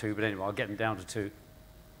more than two, but anyway, I'll get them down to two,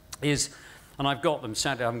 is, and I've got them,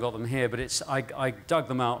 sadly I haven't got them here, but it's, I dug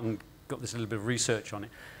them out and got this little bit of research on it.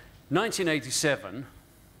 1987,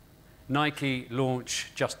 Nike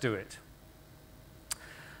launched Just Do It.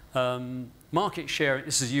 Market share,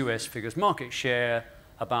 this is US figures, market share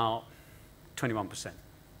about 21%.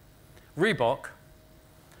 Reebok,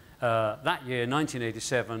 that year,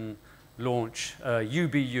 1987, launched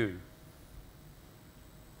UBU.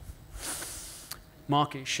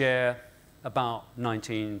 Market share about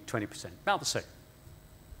 19–20%, about the same.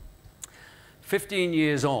 15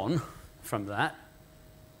 years on from that,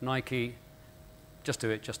 Nike, just do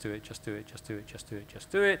it, just do it, just do it, just do it, just do it, just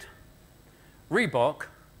do it. Reebok,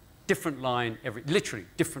 different line literally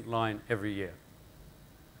different line every year.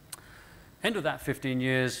 End of that 15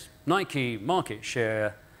 years, Nike market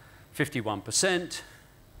share 51%,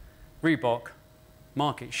 Reebok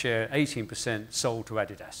market share 18% sold to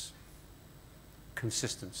Adidas.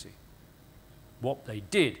 Consistency. What they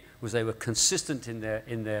did was they were consistent in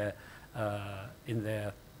their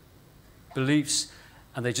beliefs,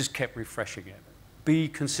 and they just kept refreshing it. Be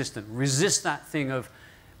consistent. Resist that thing of,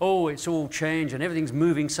 oh, it's all changed and everything's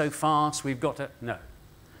moving so fast, we've got to... No.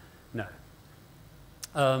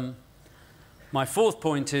 No. My fourth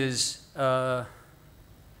point is tell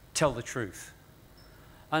the truth.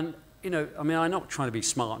 And, you know, I mean, I'm not trying to be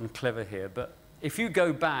smart and clever here, but if you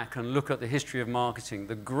go back and look at the history of marketing,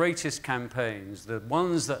 the greatest campaigns, the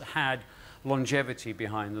ones that had longevity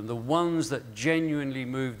behind them, the ones that genuinely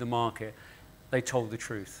moved the market, they told the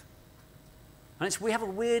truth. And we have a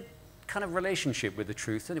weird kind of relationship with the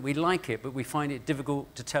truth, and we like it, but we find it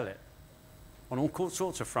difficult to tell it on all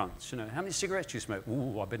sorts of fronts. You know, how many cigarettes do you smoke?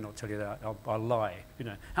 Ooh, I better not tell you that. I'll lie. You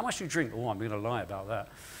know, how much do you drink? Oh, I'm going to lie about that.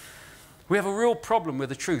 We have a real problem with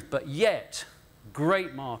the truth, but yet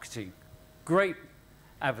great marketing, great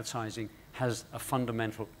advertising has a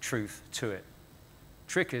fundamental truth to it.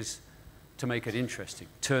 Trick is to make it interesting,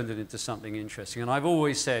 turn it into something interesting. And I've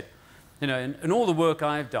always said, you know, in all the work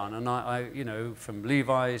I've done, and I you know, from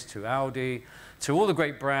Levi's to Audi to all the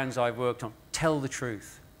great brands I've worked on, tell the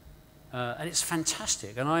truth. And it's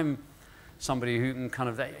fantastic. And I'm somebody who can kind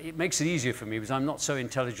of, it makes it easier for me because I'm not so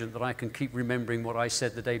intelligent that I can keep remembering what I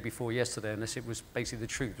said the day before yesterday unless it was basically the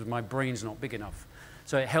truth, because my brain's not big enough.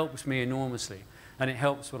 So it helps me enormously, and it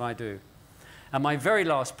helps what I do. And my very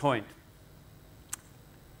last point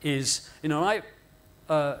is, you know,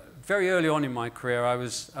 very early on in my career, I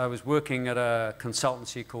was working at a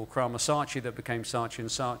consultancy called Krama Saatchi that became Saatchi &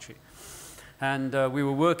 Saatchi. And we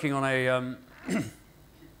were working on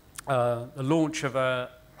a launch of a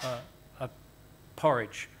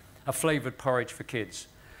porridge, a flavored porridge for kids.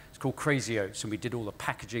 It's called Crazy Oats, and we did all the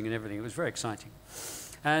packaging and everything. It was very exciting.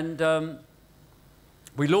 And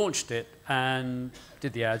we launched it and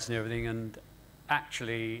did the ads and everything, and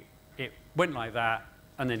actually it went like that,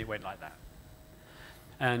 and then it went like that.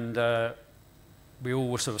 And we all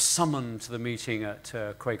were sort of summoned to the meeting at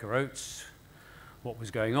Quaker Oats, what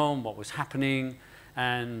was going on, what was happening.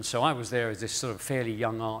 And so I was there as this sort of fairly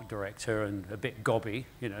young art director and a bit gobby,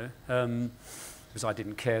 you know, because I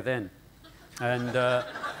didn't care then. And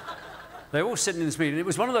they were all sitting in this meeting. It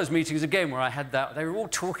was one of those meetings, again, where I had that, they were all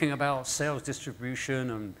talking about sales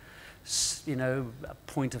distribution and, you know,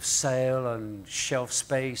 point of sale and shelf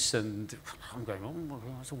space, and I'm going, oh,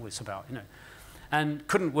 what's all this about, you know? And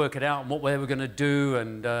couldn't work it out and what they were going to do,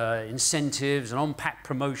 and incentives and on-pack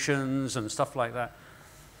promotions and stuff like that.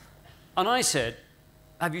 And I said,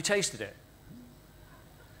 have you tasted it?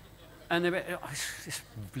 And they went, oh, this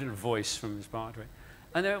little voice from this bar.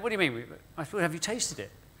 And they went, what do you mean? I said, well, have you tasted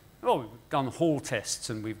it? Oh, we've done hall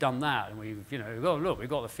tests and we've done that, and we've, you know, oh, look, we've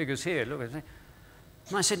got the figures here, look. And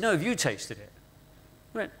I said, no, have you tasted it?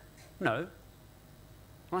 They went, no. And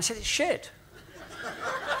I said, it's shit.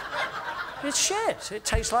 It's shit. It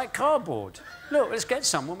tastes like cardboard. Look, let's get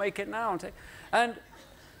some. We'll make it now. And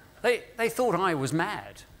they thought I was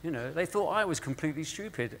mad. You know, they thought I was completely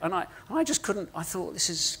stupid. And I just couldn't. I thought, this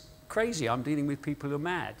is crazy. I'm dealing with people who are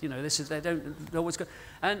mad. You know, they don't know what's going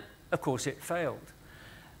on. And, of course, it failed.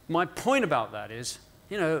 My point about that is,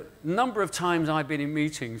 you know, a number of times I've been in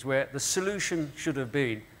meetings where the solution should have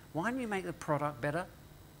been, why don't you make the product better?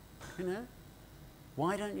 You know?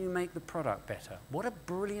 Why don't you make the product better? What a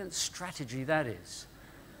brilliant strategy that is.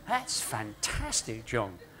 That's fantastic,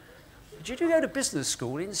 John. Did you go to business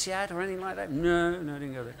school in Seattle or anything like that? No, I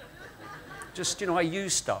didn't go there. Just, you know, I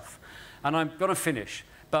use stuff. And I'm going to finish.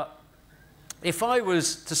 But if I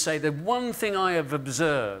was to say the one thing I have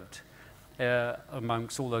observed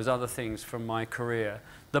amongst all those other things from my career,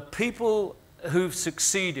 the people who've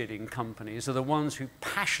succeeded in companies are the ones who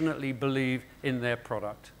passionately believe in their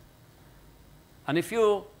product. And if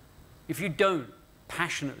you don't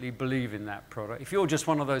passionately believe in that product, if you're just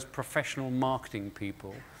one of those professional marketing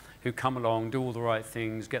people who come along, do all the right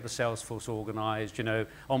things, get the sales force organized, you know,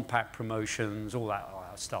 on-pack promotions, all that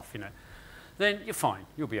stuff, you know, then you're fine,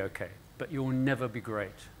 you'll be okay. But you'll never be great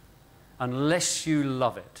unless you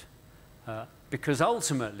love it. Because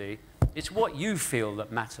ultimately, it's what you feel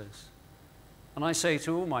that matters. And I say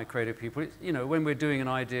to all my creative people, you know, when we're doing an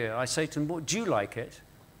idea, I say to them, well, do you like it?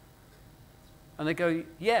 And they go,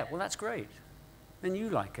 yeah, well, that's great. Then you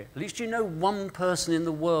like it. At least you know one person in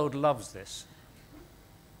the world loves this.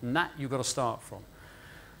 And that you've got to start from.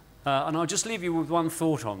 And I'll just leave you with one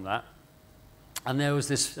thought on that. And there was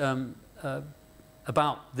this,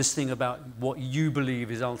 about this thing about what you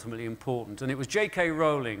believe is ultimately important. And it was J.K.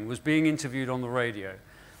 Rowling was being interviewed on the radio.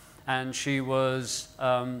 And she was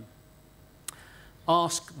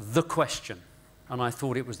asked the question. And I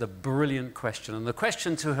thought it was the brilliant question. And the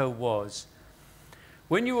question to her was,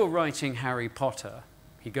 when you were writing Harry Potter,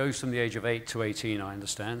 he goes from the age of 8 to 18, I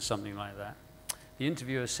understand, something like that. The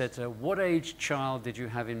interviewer said to her, what age child did you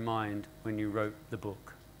have in mind when you wrote the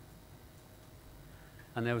book?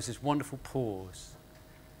 And there was this wonderful pause.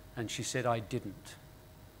 And she said, I didn't.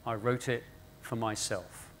 I wrote it for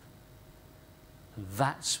myself. And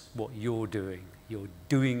that's what you're doing. You're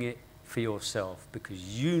doing it for yourself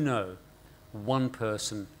because you know one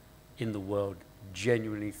person in the world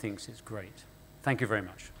genuinely thinks it's great. Thank you very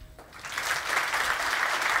much.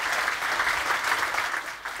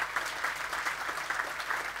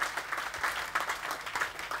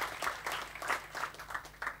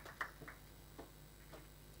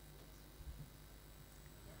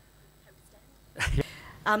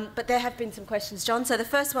 But there have been some questions, John. So the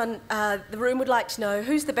first one, the room would like to know,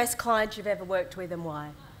 who's the best client you've ever worked with and why?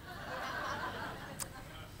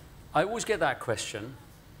 I always get that question,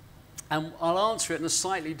 and I'll answer it in a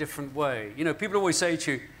slightly different way. You know, people always say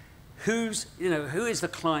to you, who is the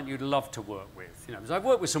client you'd love to work with? You know, because I've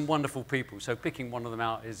worked with some wonderful people, so picking one of them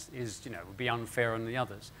out is would be unfair on the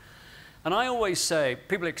others. And I always say,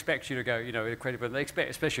 people expect you to go, creative, they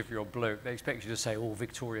expect, especially if you're a bloke, they expect you to say, oh,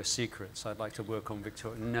 Victoria's Secrets, I'd like to work on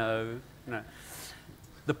Victoria. No.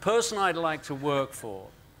 The person I'd like to work for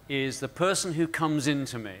is the person who comes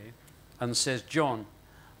into me and says, John,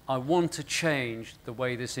 I want to change the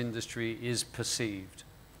way this industry is perceived.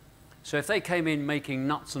 So if they came in making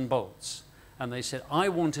nuts and bolts, and they said, I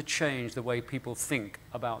want to change the way people think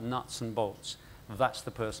about nuts and bolts, that's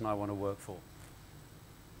the person I want to work for.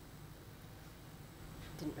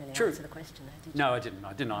 Didn't really True. answer the question, though, did you? No, I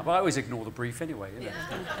didn't. But I always ignore the brief anyway. Yeah.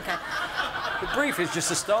 Okay. The brief is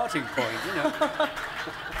just a starting point,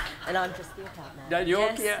 And I'm just the account man. No,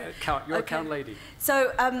 you're Okay. account lady.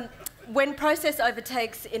 So when process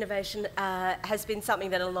overtakes innovation has been something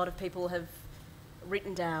that a lot of people have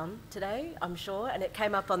written down today, I'm sure, and it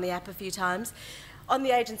came up on the app a few times. On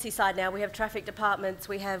the agency side now, we have traffic departments,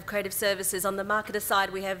 we have creative services. On the marketer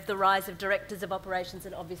side, we have the rise of directors of operations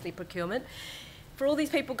and obviously procurement. For all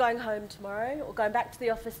these people going home tomorrow, or going back to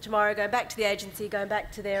the office tomorrow, going back to the agency, going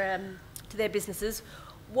back to their businesses,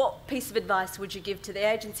 what piece of advice would you give to the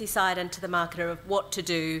agency side and to the marketer of what to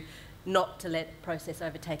do not to let process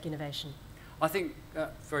overtake innovation? I think,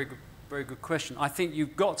 very good question. I think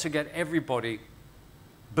you've got to get everybody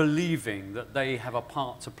believing that they have a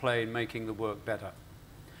part to play in making the work better.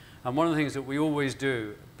 And one of the things that we always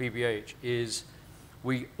do at BBH is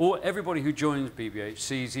everybody who joins BBH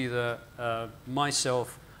sees either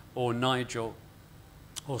myself or Nigel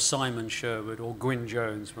or Simon Sherwood or Gwyn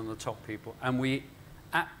Jones, one of the top people, and we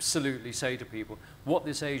absolutely say to people, what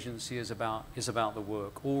this agency is about the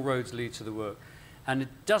work. All roads lead to the work. And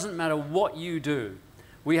it doesn't matter what you do.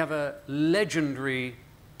 We have a legendary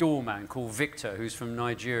doorman called Victor, who's from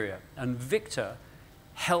Nigeria. And Victor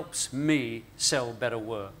helps me sell better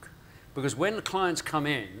work. Because when the clients come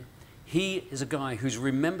in, he is a guy who's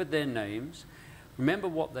remembered their names, remember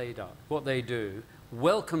what they do,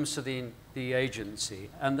 welcomes to the agency,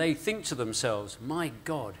 and they think to themselves, my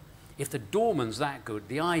God, if the doorman's that good,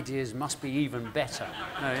 the ideas must be even better.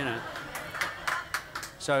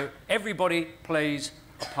 So everybody plays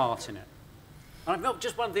a part in it. And I've got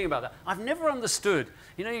just one thing about that. I've never understood,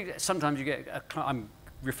 sometimes you get a client, I'm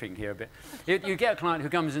riffing here a bit, you get a client who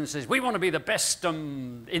comes in and says, we want to be the best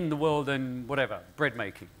in the world in whatever, bread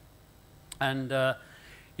making. And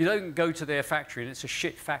you don't go to their factory and it's a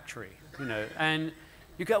shit factory, and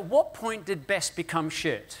you go, at what point did best become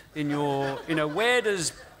shit in your, where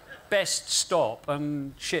does best stop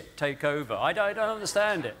and shit take over? I don't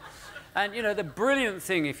understand it. And, the brilliant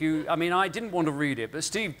thing, I didn't want to read it, but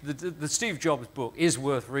the Steve Jobs book is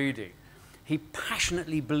worth reading. He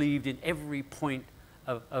passionately believed in every point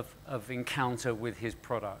of encounter with his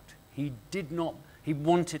product. He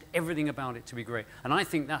wanted everything about it to be great. And I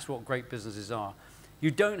think that's what great businesses are.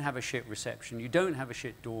 You don't have a shit reception. You don't have a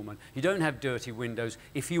shit doorman. You don't have dirty windows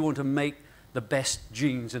if you want to make the best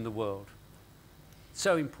jeans in the world.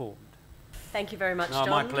 So important. Thank you very much, John.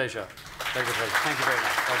 My pleasure. Thank you very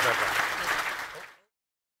much.